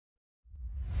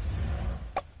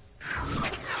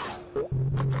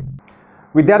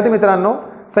विद्यार्थी मित्रांनो,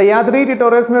 सह्याद्री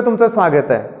ट्युटोरियल्समध्ये तुमचं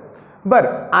स्वागत आहे. बरं,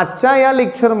 आजच्या या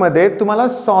लेक्चरमध्ये तुम्हाला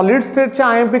सॉलिड स्टेटचे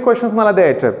IMP क्वेश्चन्स मला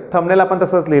द्यायचे आहेत. थंबनेल आपण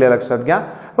तसंच लिहिलं, लक्षात घ्या.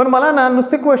 पण मला ना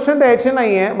नुसते क्वेश्चन द्यायचे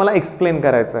नाही आहे, मला एक्सप्लेन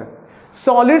करायचं आहे.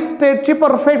 सॉलिड स्टेटची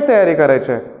परफेक्ट तयारी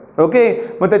करायची आहे.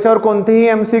 ओके, मग त्याच्यावर कोणतेही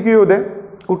MCQ येऊ दे,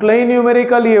 कुठलंही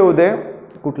न्यूमेरिकल येऊ दे,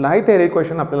 कुठलाही थेअरी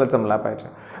क्वेश्चन आपल्याला जमला पाहिजे.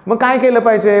 मग काय केलं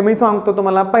पाहिजे मी सांगतो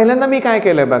तुम्हाला. पहिल्यांदा मी काय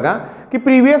केलंय बघा, की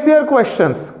प्रिव्हियस इयर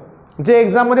क्वेश्चन्स जे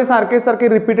एक्झाममध्ये सारखे सारखे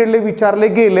रिपीटेडली विचारले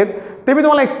गेलेत ते मी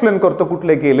तुम्हाला एक्सप्लेन करतो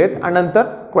कुठले गेलेत, आणि नंतर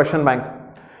क्वेश्चन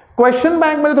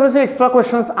बँकमध्ये थोडेसे एक्स्ट्रा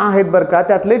क्वेश्चन्स आहेत बरं का.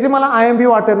 त्यातले जे मला IMP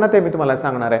वाटतात ना ते मी तुम्हाला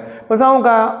सांगणार आहे. पण सांगू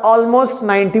का, ऑलमोस्ट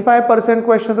 95%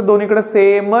 क्वेश्चन तर दोन्हीकडे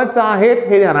सेमच आहेत,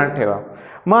 हे ध्यानात ठेवा.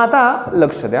 मग आता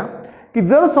लक्ष द्या की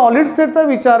जर सॉलिड स्टेटचा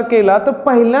विचार केला तर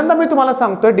पहिल्यांदा मी तुम्हाला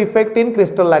सांगतोय डिफेक्ट इन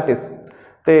क्रिस्टल लॅटिस,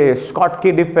 ते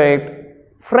स्कॉटकी डिफेक्ट,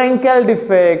 फ्रँकेल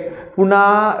डिफेक्ट,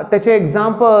 पुन्हा त्याचे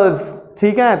एक्झाम्पल्स,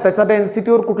 ठीक आहे, त्याच्या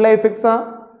डेन्सिटीवर कुठल्या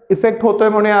इफेक्ट होतोय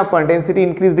म्हणूया आपण, डेन्सिटी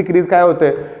इन्क्रीज डिक्रीज काय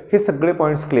होतंय, हे सगळे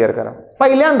पॉईंट्स क्लिअर करा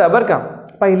पहिल्यांदा बरं का,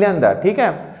 पहिल्यांदा. ठीक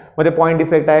आहे, मध्ये पॉईंट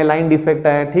डिफेक्ट आहे, लाईन डिफेक्ट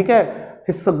आहे, ठीक आहे,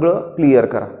 हे सगळं क्लिअर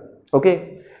करा. ओके,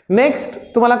 नेक्स्ट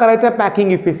तुम्हाला करायचं आहे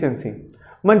पॅकिंग इफिशियन्सी.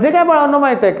 म्हणजे काय बाळांनो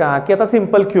माहिती आहे का, की आता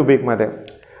सिंपल क्युबिकमध्ये,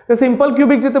 तर सिंपल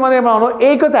क्युबिक जिथे मध्ये बाळांनो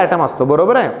एकच ॲटम असतो,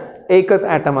 बरोबर आहे, एकच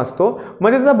ॲटम असतो,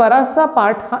 म्हणजे त्याचा बराचसा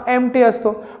पार्ट हा एम्प्टी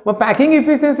असतो. मग पॅकिंग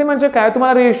इफिशियन्सी म्हणजे काय,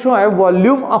 तुम्हाला रेशो आहे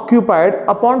volume occupied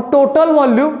upon total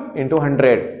volume into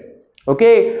 100.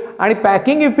 Okay, आणि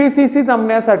पॅकिंग इफिशियन्सी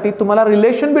जमण्यासाठी तुम्हाला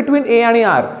रिलेशन बिटवीन ए आणि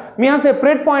आर, मी हा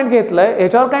सेपरेट पॉईंट घेतलाय,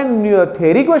 याच्यावर काय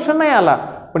थेअरी क्वेश्चन नाही आला,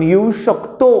 पण येऊ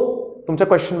शकतो तुमच्या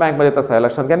क्वेश्चन बँकमध्ये. तसं आहे,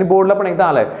 लक्षात घ्या. आणि बोर्डला पण एकदा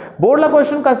आलाय. बोर्डला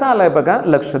क्वेश्चन कसा आलाय बघा,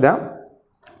 लक्ष द्या,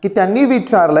 की त्यांनी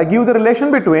विचारलाय give the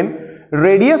relation between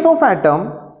radius of item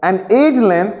and age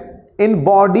length in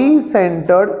body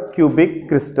centered cubic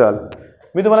crystal.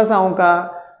 मी तुम्हाला सांगू का,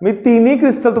 मी तिन्ही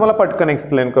क्रिस्टल तुम्हाला पटकन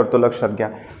एक्सप्लेन करतो, लक्षात घ्या.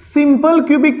 सिंपल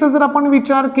क्युबिकचा जर आपण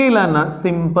विचार केला ना,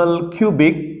 सिंपल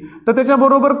क्युबिक, तर त्याच्या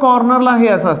बरोबर कॉर्नरला हे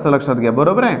असं असतं, लक्षात घ्या,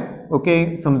 बरोबर आहे.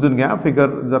 ओके, समजून घ्या,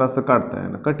 फिगर जर असं काढताय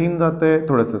ना, कठीण जातंय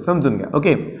थोडंसं, समजून घ्या.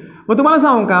 ओके, मग तुम्हाला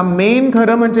सांगू का, मेन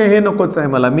खरं म्हणजे हे नकोच आहे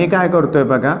मला. मी काय करतोय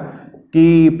बघा,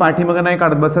 की पाठीमागं नाही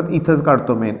काढत बसत, इथंच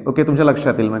काढतो मेन. ओके, तुमच्या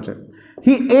लक्षात येईल. म्हणजे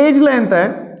ही एज लेंथ आहे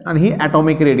आणि ही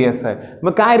ॲटॉमिक रेडियस आहे.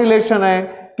 मग काय रिलेशन आहे,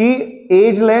 की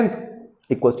age length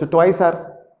equals to twice R,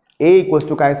 A equals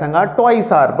to काय सांगा,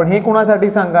 ट्वाइस आर. पण हे कोणासाठी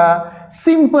सांगा,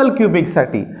 सिंपल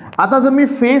क्युबिकसाठी. आता जर मी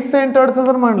फेस सेंटर्डचं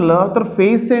जर म्हणलं, तर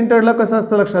फेस सेंटर्डला कसं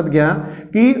असतं लक्षात घ्या,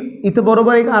 की इथं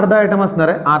बरोबर एक अर्धा ॲटम असणार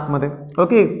आहे आतमध्ये.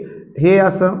 ओके, हे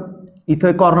असं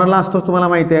इथं कॉर्नरला असतोच, तुम्हाला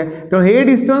माहिती आहे. तर हे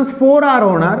डिस्टन्स 4r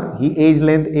होणार, ही एज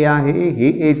लेंथ ए आहे,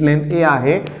 ही एज लेंथ ए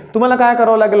आहे. तुम्हाला काय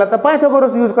करावं लागेल, आता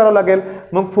पायथागोरस यूज करावं लागेल.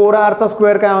 मग 4r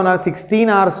स्क्वेअर काय होणार,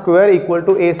 16r square equal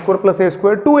to A square plus A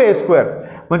square 2a square.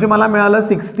 म्हणजे मला मिळालं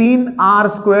 16r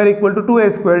square equal to 2a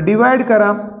square. Divide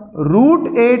करा,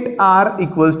 √8r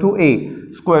equals to A,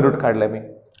 square route काढलंय मी.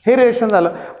 हे रिलेशन झालं.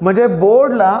 म्हणजे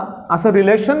बोर्डला असं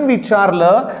रिलेशन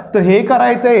विचारलं तर हे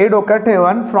करायचं, हे डोक्यात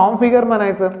ठेवा, फ्रॉम फिगर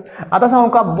म्हणायचं. आता सांगू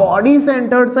का, बॉडी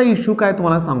सेंटर्डचा इश्यू काय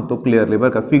तुम्हाला सांगतो क्लिअरली बरं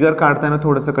का. फिगर काढताना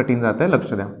थोडंसं कठीण जात आहे,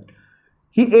 लक्ष द्या.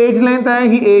 ही एज लेंथ आहे,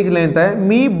 ही एज लेंथ आहे.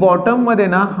 मी बॉटम मध्ये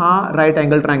ना हा राईट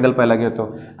अँगल ट्रायंगल पहिला घेतो.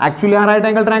 ऍक्च्युली हा राईट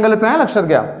अँगल ट्रायंगलच आहे, लक्षात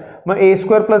घ्या. मग ए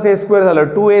स्क्वेअर प्लस ए स्क्वेअर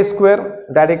झालं 2a square,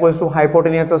 that equals to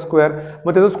हायपोटेनियाचा square.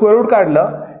 मग त्याचं स्क्वेअर रूट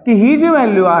काढलं की ही जी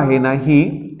व्हॅल्यू आहे ना,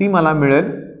 ही ती मला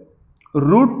मिळेल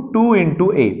 √2 इंटू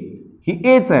ए, ही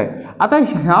एच आहे. आता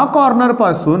ह्या कॉर्नर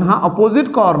पासून हा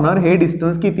अपोजिट कॉर्नर, हे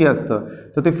डिस्टन्स किती असतं,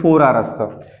 तर ते 4r असतं.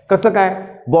 कसं काय,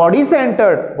 बॉडी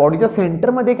सेंटर्ड, बॉडीच्या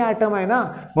सेंटरमध्ये एक ॲटम आहे ना,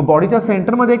 मग बॉडीच्या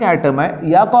सेंटरमध्ये एक ॲटम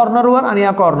आहे, या कॉर्नरवर आणि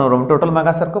या कॉर्नरवर टोटल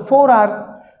मागासारखं 4r.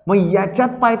 मग याच्यात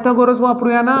पायथागोरस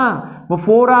वापरूया ना. मग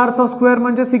 4r स्क्वेअर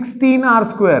म्हणजे 16r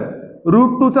square,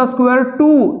 √2 square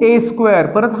 2a square,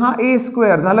 परत हा a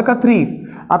स्क्वेअर झालं का 3.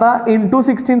 आता इंटू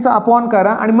 16चा अपॉन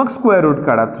करा आणि मग स्क्वेअर रूट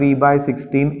काढा,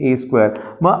 3/16 a स्क्वेअर.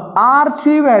 मग r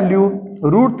ची व्हॅल्यू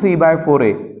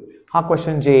 √3/4a. हा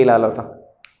क्वेश्चन JEE ला आला होता.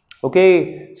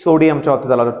 ओके, सोडियमच्या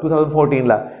बाबतीत आला होता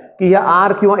 2014ला, की ह्या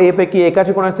r किंवा a पैकी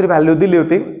एकाची कोणाची तरी व्हॅल्यू दिली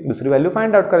होती, दुसरी व्हॅल्यू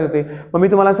फाइंड आउट करायची होती. मग मी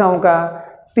तुम्हाला सांगू का,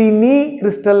 तिन्ही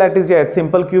क्रिस्टल लॅटिस जे आहेत,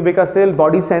 सिंपल क्युबिक असेल,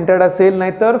 बॉडी सेंटर्ड असेल,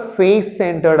 नाहीतर फेस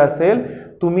सेंटर्ड असेल,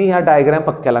 तुम्ही ह्या डायग्राम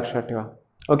पक्क्या लक्षात ठेवा.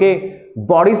 Okay,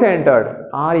 body centred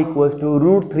r equals to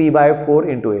 √3/4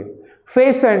 into A,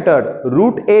 face centred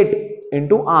 √8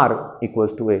 into r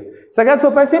equals to ए. सगळ्यात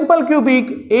सोपं, simple cubic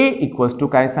a equals to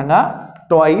काय सांगा,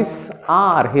 ट्वाइस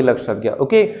r. हे लक्षात घ्या.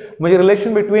 ओके, म्हणजे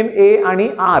रिलेशन बिटवीन a आणि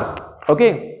r.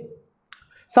 ओके,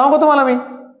 सांगू तुम्हाला मी,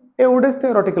 एवढेच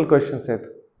थेरॉटिकल क्वेश्चन्स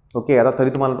आहेत. ओके, आता तरी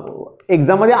तुम्हाला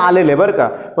एक्झाममध्ये आलेले बरं का.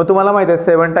 मग तुम्हाला माहिती आहे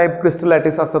 7 टाईप क्रिस्टल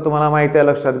लॅटिस असतं, तुम्हाला माहिती आहे,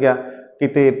 लक्षात घ्या. की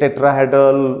ते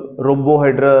टेट्राहेड्रल,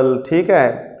 रोम्बोहेड्रल, ठीक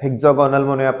आहे, हेक्झागोनल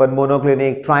म्हणूया आपण,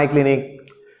 मोनोक्लिनिक, ट्रायक्लिनिक.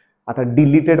 आता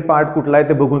डिलीटेड पार्ट कुठला आहे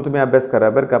ते बघून तुम्ही अभ्यास करा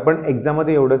बरं का, पण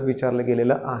एक्झाममध्ये एवढंच विचारलं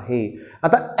गेलेलं आहे.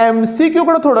 आता MCQ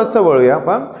कडे थोडंसं वळूया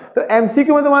आपण. तर MCQ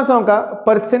मध्ये तुम्हाला सांगू का,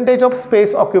 पर्सेंटेज ऑफ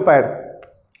स्पेस ऑक्युपाइड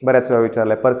बऱ्याच वेळा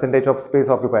विचारलंय, पर्सेंटेज ऑफ स्पेस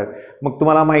ऑक्युपाइड. मग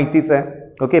तुम्हाला माहितीच आहे,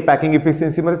 ओके, पॅकिंग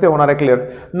इफिशियन्सीमध्ये ते होणार आहे क्लिअर.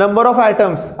 नंबर ऑफ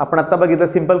ॲटम्स आपण आता बघितलं,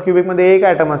 सिंपल क्युबिकमध्ये 1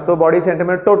 ॲटम असतो, बॉडी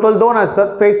सेंटरमध्ये टोटल 2 असतात,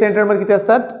 फेस सेंटरमध्ये किती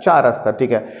असतात, 4 असतात,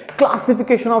 ठीक आहे.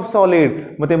 क्लासिफिकेशन ऑफ सॉलिड,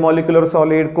 मग ते मॉलिक्युलर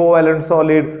सॉलिड, कोव्हॅलंट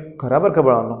सॉलिड, खराबर का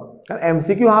बळांनो. कारण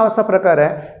MCQ हा असा प्रकार आहे,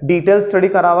 डिटेल स्टडी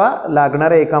करावा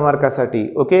लागणार आहे 1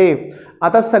 मार्कासाठी, ओके.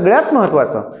 आता सगळ्यात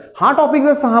महत्त्वाचं, हा टॉपिक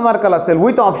जर 6 मार्काला असेल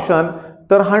विथ ऑप्शन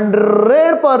तर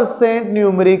 100%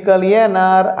 न्यूमेरिकल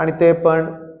येणार, आणि ते पण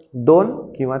 2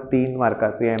 किंवा 3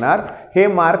 मार्काचे येणार. हे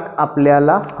मार्क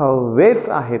आपल्याला हवेच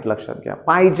आहेत, लक्षात घ्या,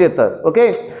 पाहिजेतच, ओके.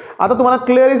 आता तुम्हाला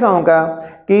क्लिअरली सांगू का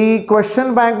की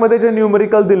क्वेश्चन बँकमध्ये जे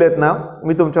न्यूमेरिकल दिलेत ना,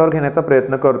 मी तुमच्यावर घेण्याचा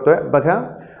प्रयत्न करतोय. बघा,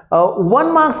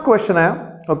 1 मार्क्स क्वेश्चन आहे,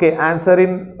 ओके. आन्सर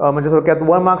इन म्हणजे थोडक्यात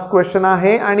 1 मार्क्स क्वेश्चन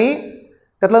आहे, आणि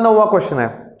त्यातला 9वा क्वेश्चन आहे.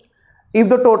 इफ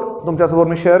द तुमच्यासोबत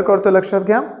मी शेअर करतो, लक्षात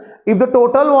घ्या. If the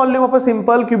total volume of a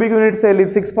simple cubic unit sale is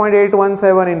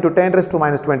 6.817 into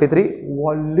 10⁻⁻23,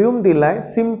 volume दिलाय,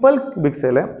 सिंपल क्युबिक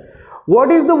सेल आहे.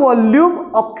 What is the volume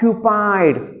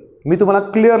occupied? मी तुम्हाला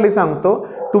क्लिअरली सांगतो,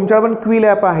 तुमच्याकडे पण क्विल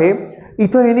ॲप आहे.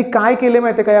 इथं ह्यांनी काय केले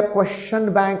माहिती आहे का, या क्वेश्चन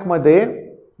बँकमध्ये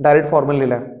डायरेक्ट फॉर्म्युला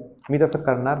लिहिलाय. मी तसं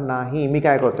करणार नाही. मी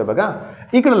काय करतोय बघा,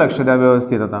 इकडे लक्ष द्या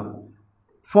व्यवस्थित. आता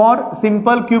फॉर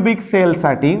सिंपल क्युबिक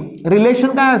सेलसाठी रिलेशन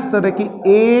काय असतं रे, की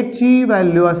A ची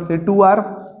व्हॅल्यू असते 2R,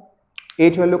 A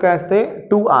ची व्हॅल्यू काय असते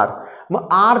 2R, मग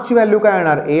R ची व्हॅल्यू काय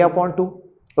येणार A/2,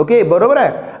 ओके, बरोबर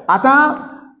आहे. आता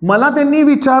मला त्यांनी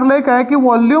विचारलंय काय की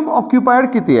व्हॉल्यूम ऑक्युपाइड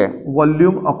किती आहे,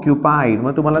 व्हॉल्यूम ऑक्युपाइड.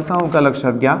 मग तुम्हाला सांगू का,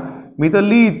 लक्षात घ्या, मी तर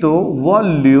लिहितो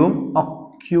व्हॉल्यूम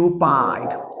ऑक्युपाइड.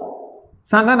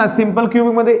 सांगा ना, सिंपल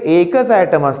क्युबिक मध्ये एकच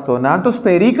ॲटम असतो ना, तो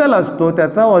स्पेरिकल असतो,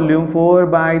 त्याचा व्हॉल्यूम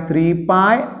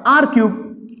 4/3πr³.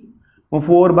 मग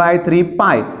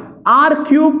 4/3π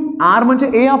r³ r म्हणजे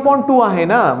A/2 आहे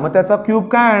ना, मग त्याचा क्यूब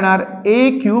काय येणार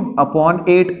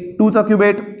A³/8, 2 चा क्यूब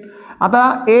 8.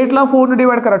 आता 8 ला 4 ने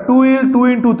डिवाइड करा, 2 येईल, 2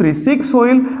 × 3 6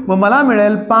 होईल, मग मला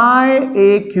मिळेल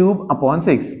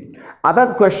πa³/6. आता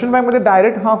क्वेश्चन बँक मध्ये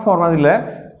डायरेक्ट हा फॉर्म्युला दिलाय,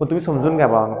 मग तुम्ही समजून घ्या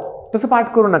बाबा, तसं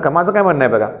पाठ करू नका. माझं काय म्हणणं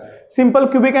आहे बघा, सिंपल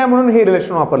क्युबिक आहे म्हणून हे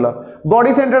रिलेशन वापरलं.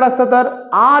 बॉडी सेंटर्ड असतं तर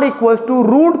R =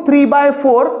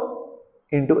 √3/4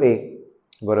 × A,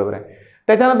 बरोबर आहे.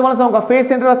 त्याच्यानंतर तुम्हाला सांगू का, फेस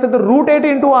सेंटर असेल तर √8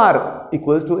 × R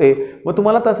 = A. मग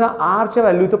तुम्हाला तसा R च्या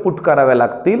व्हॅल्यू इथं पुट कराव्या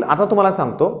लागतील. आता तुम्हाला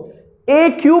सांगतो,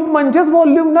 A³ म्हणजेच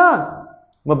व्हॉल्यूम ना.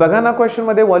 मग बघा ना, क्वेश्चन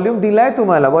मध्ये व्हॉल्यूम दिलाय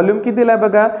तुम्हाला, व्हॉल्यूम किती दिलाय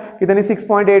बघा, की त्यांनी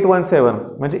 6.817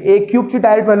 म्हणजे A³ ची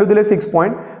डायरेक्ट व्हॅल्यू दिली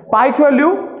 6. पाय ची व्हॅल्यू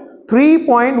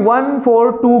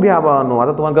 3.142 घ्या बानो.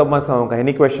 आता तुम्हाला गप्पा सांगू का,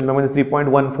 ह्यांनी क्वेश्चन मध्ये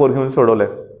 3.14 घेऊन सोडवलंय.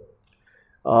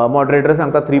 मॉडरेटर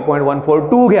सांगतात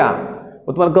 3.142 घ्या.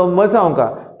 मग तुम्हाला गंमत सांगू का,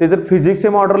 ते जर फिजिक्सचे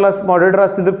मॉडरेटर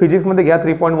असतील तर फिजिक्समध्ये घ्या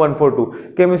 3.142.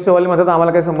 केमिस्ट्रीवाले म्हणतात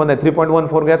आम्हाला काही संबंध नाही,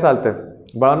 3.14 घ्या, चालतंय.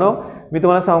 बाळांनो, मी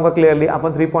तुम्हाला सांगू का क्लिअरली,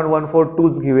 आपण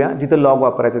 3.142 घेऊया जिथं लॉग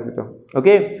वापरायचं तिथं,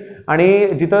 ओके. आणि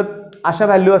जिथं अशा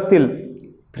व्हॅल्यू असतील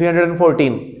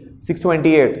 314,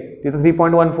 628, तिथं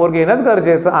 3.14 घेणंच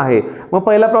गरजेचं आहे. मग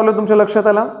पहिला प्रॉब्लेम तुमच्या लक्षात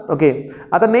आला, ओके.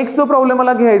 आता नेक्स्ट जो प्रॉब्लेम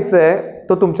मला घ्यायचा आहे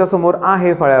तो तुमच्या समोर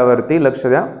आहे फळ्यावरती, लक्ष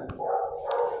द्या.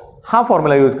 हा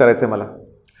फॉर्म्युला यूज करायचा आहे मला.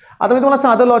 आता मी तुम्हाला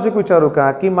साधं लॉजिक विचारू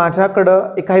का, की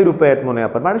माझ्याकडं काही रुपये आहेत म्हणूया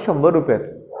आपण, माझ्याकडे 100 रुपये आहेत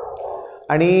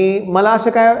आणि मला असे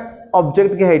काय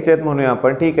ऑब्जेक्ट घ्यायचे आहेत म्हणूया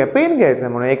आपण, ठीक आहे. पेन घ्यायचं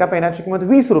आहे म्हणून, एका पेनाची किंमत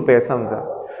 20 रुपये आहे समजा,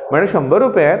 म्हणजे 100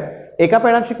 रुपये आहेत, एका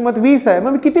पेनाची किंमत 20 आहे,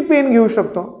 मग मी किती पेन घेऊ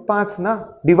शकतो, 5 ना.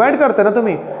 डिवाइड करता ना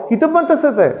तुम्ही, इथं पण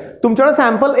तसंच आहे. तुमच्याकडे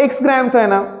सॅम्पल x ग्रॅमचं आहे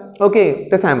ना, ओके,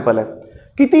 ते सॅम्पल आहे.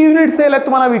 किती युनिट सेल आहेत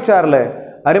तुम्हाला विचारलंय,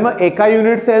 अरे मग एका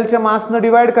युनिट सेलच्या मासनं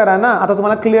डिवाइड करा ना. आता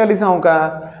तुम्हाला क्लिअरली सांगू का,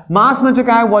 मास म्हणजे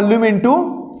काय, व्हॉल्यूम इंटू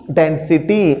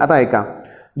डेन्सिटी. आता ऐका,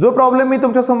 जो प्रॉब्लेम मी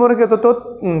तुमच्या समोर घेतो तो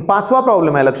 5वा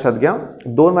प्रॉब्लेम आहे, लक्षात घ्या,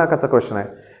 2 मार्काचा क्वेश्चन आहे.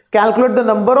 Calculate the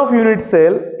number of unit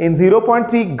sale in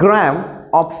 0.3 gram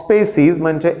of spaces,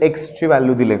 म्हणजे x ची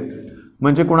व्हॅल्यू दिले,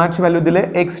 म्हणजे कुणाची व्हॅल्यू दिले,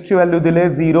 x ची व्हॅल्यू दिले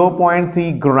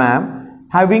 0.3 gram,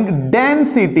 having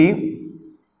density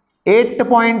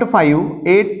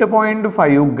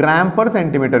 8.5 gram per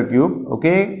centimetre cube,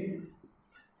 okay.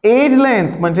 Age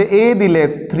length म्हणजे A दिले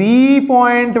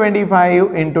 3.25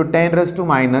 ×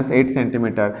 10⁻⁻8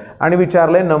 सेंटीमीटर आणि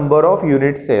विचारले नंबर ऑफ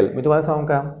युनिट सेल. मी तुम्हाला सांगू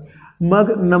का,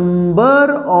 मग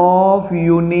नंबर ऑफ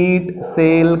युनिट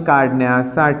सेल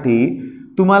काढण्यासाठी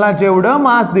तुम्हाला जेवढं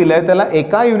मास दिलंय त्याला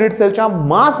एका युनिट सेलच्या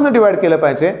मासनं डिवाइड केलं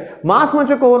पाहिजे. मास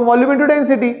म्हणजे कोण, व्हॉल्यूम इंटू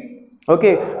डेन्सिटी,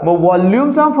 ओके, मग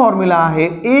व्हॉल्यूमचा फॉर्म्युला आहे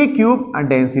ए क्यूब आणि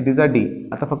डेन्सिटीचा डी.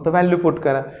 आता फक्त व्हॅल्यू पुट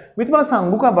करा. मी तुम्हाला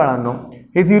सांगू का बाळांनो,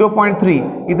 हे 0.3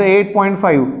 इथं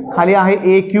 8.5 खाली आहे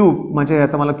ए क्यूब, म्हणजे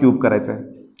याचा मला क्यूब करायचं आहे.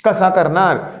 कसा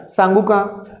करणार सांगू का?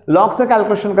 लॉगचं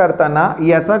कॅल्क्युलेशन करताना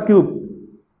याचा क्यूब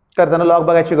करताना लॉग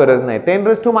बघायची गरज नाही.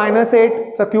 10⁻⁸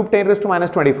 चा क्यूब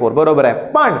 10⁻24 बरोबर आहे.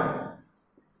 पण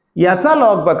याचा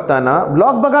लॉग बघताना,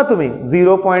 लॉग बघा तुम्ही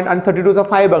 0.32चा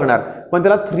 5 बघणार, पण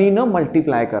त्याला 3 न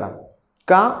मल्टिप्लाय करा.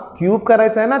 का? क्यूब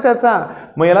करायचा आहे ना त्याचा.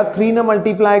 मग याला 3 न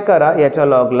मल्टिप्लाय करा याच्या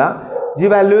लॉगला, जी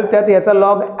व्हॅल्यू त्यात याचा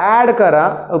लॉग ऍड करा.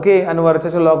 ओके, आणि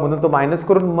वरच्या लॉग मधून तो मायनस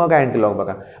करून मग अँटी लॉग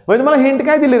बघा. म्हणजे तुम्हाला हिंट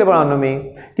काय दिली रे बाळांनो मी,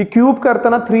 की क्यूब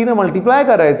करताना 3 न मल्टिप्लाय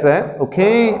करायचं आहे.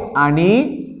 ओके,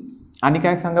 आणि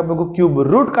काय सांगा बघू, क्यूब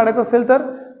रूट काढायचं असेल तर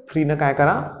 3 न काय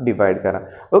करा, डिवाइड करा.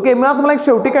 ओके, मला तुम्हाला एक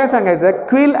शेवटी काय सांगायचं आहे,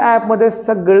 क्विल ऍप मध्ये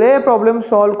सगळे प्रॉब्लेम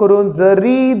सॉल्व्ह करून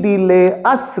जरी दिले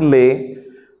असले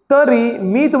तरी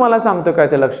मी तुम्हाला सांगतो काय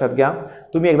ते लक्षात घ्या,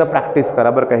 तुम्ही एकदा प्रॅक्टिस करा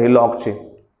बरं का. हे लॉगचे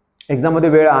एक्झाम मध्ये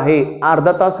वेळ आहे,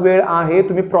 अर्धा तास वेळ आहे,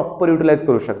 तुम्ही प्रॉपर युटिलाइज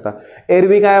करू शकता.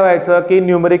 एरवी काय व्हायचं की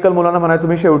न्यूमेरिकल मुलांना म्हणायचं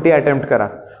तुम्ही शेवटी अटेम्प्ट करा.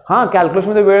 हां, कॅल्क्युलेशन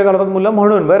मध्ये वेळ घालवतात मुलं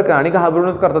म्हणून बरं का, आणि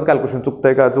घाबरूनच करतात कॅल्क्युलेशन,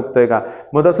 चुकतंय का.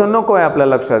 मग तसं नको आहे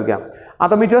आपल्याला, लक्षात घ्या.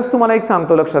 आता मी जस्ट तुम्हाला एक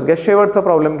सांगतो, लक्षात घ्या. शेवटचा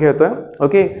प्रॉब्लेम घेतोय.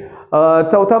 ओके,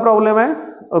 चौथा प्रॉब्लेम आहे.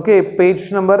 ओके,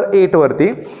 पेज नंबर 8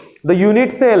 वरती, the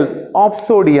unit sale of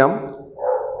sodium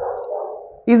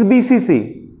is BCC,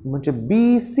 म्हणजे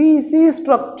BCC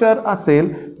स्ट्रक्चर असेल,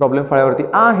 प्रॉब्लेम फळ्यावरती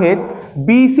आहेच.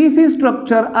 BCC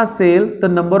स्ट्रक्चर असेल तर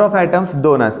नंबर ऑफ ॲटम्स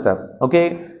 2 असतात. ओके,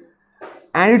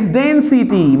 अँड इट्स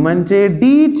डेन्सिटी म्हणजे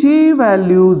D ची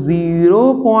value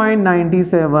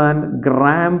 0.97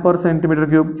 gram per centimetre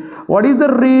cube. What is the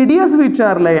radius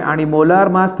विचारलंय आणि मोलार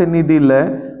मास त्यांनी दिलंय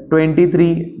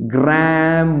 23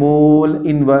 ग्रॅम मोल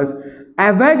इनवर्स.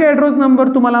 ॲव्होगॅड्रोज नंबर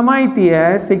तुम्हाला माहिती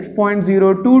आहे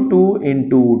 6.022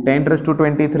 इंटू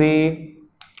 10⁻23.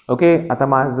 ओके, आता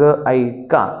माझं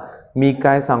ऐका, मी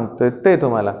काय सांगतोय ते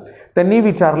तुम्हाला. त्यांनी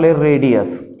विचारले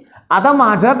रेडियस. आता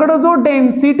माझ्याकडं जो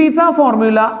डेन्सिटीचा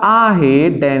फॉर्म्युला आहे,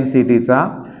 डेन्सिटीचा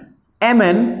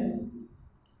Mn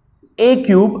ए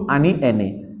क्यूब आणि Na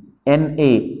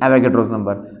ॲव्होगॅड्रोज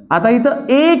नंबर. आता इथं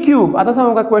ए क्यूब, आता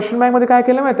सांगू का क्वेश्चन बँक मध्ये काय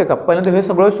केलं माहितीये का, पहिल्यांदा हे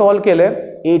सगळं सॉल्व्ह केलंय,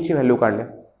 ए ची व्हॅल्यू काढले.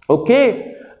 ओके,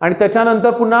 आणि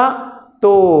त्याच्यानंतर पुन्हा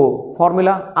तो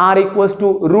फॉर्म्युला R =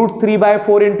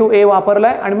 √3/4 इंटू ए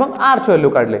वापरलाय आणि मग R ची व्हॅल्यू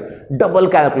काढले. Double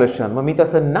calculation. मग मी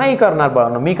तसं नाही करणार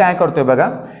बाळांनो. मी काय करतोय बघा,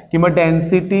 की मग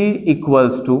डेन्सिटी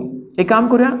इक्वल्स टू, एक काम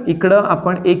करूया, इकडं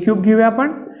आपण ए क्यूब घेऊया.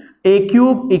 आपण ए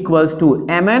cube equals to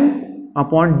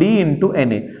Mn/D into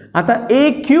Na. आता ए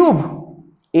क्यूब,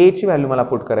 ए ची व्हॅल्यू मला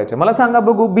पुट करायची. मला सांगा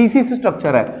बघू, BCC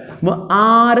स्ट्रक्चर आहे, मग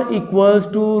R =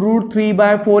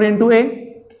 √3/4 इंटू ए.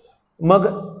 मग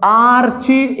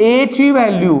ए ची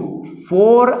व्हॅल्यू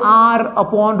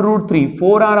 4R/√3,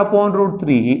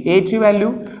 4R/√3 ही ए ची व्हॅल्यू.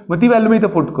 मग ती व्हॅल्यू मी इथं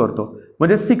पुट करतो,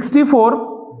 म्हणजे 64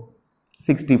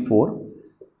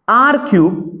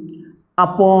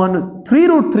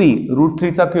 R³/3√3,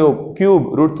 √3चा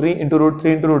cube √3 into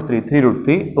 √3 into √3,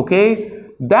 3√3. Okay,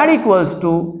 that equals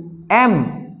to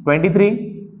M23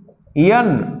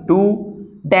 N2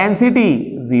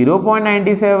 density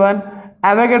 0.97,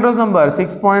 ॲव्होगॅड्रोज number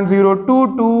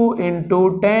 6.022 into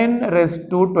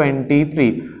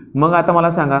 10⁻23. मग आता मला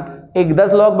सांगा,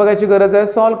 एकदाच लॉग बघायची गरज आहे,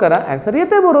 सॉल्व्ह करा, आन्सर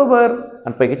येते बरोबर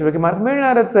आणि पैकीच्या पैकी मार्क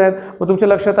मिळणारच आहेत. मग तुमच्या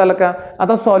लक्षात आलं का?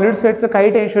 आता सॉलिड स्टेटचं काही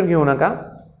टेन्शन घेऊ नका.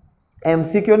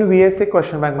 MCQ आणि VSA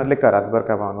क्वेश्चन बँक मधले कराच बरं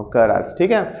का भावनो, कराच.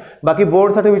 ठीक आहे. बाकी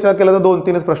बोर्डसाठी विचार केला तर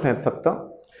 2-3च प्रश्न आहेत फक्त.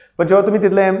 पण जेव्हा तुम्ही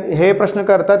तिथले हे प्रश्न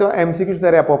करता तेव्हा MCQ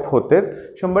तयारी आपोआप होतेच.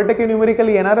 100% न्यूमेरिकल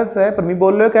येणारच आहे. पण मी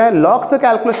बोललोय काय, लॉगचं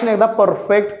कॅल्क्युलेशन एकदा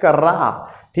परफेक्ट करा.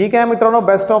 ठीक आहे मित्रांनो,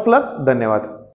 बेस्ट ऑफ लक. धन्यवाद.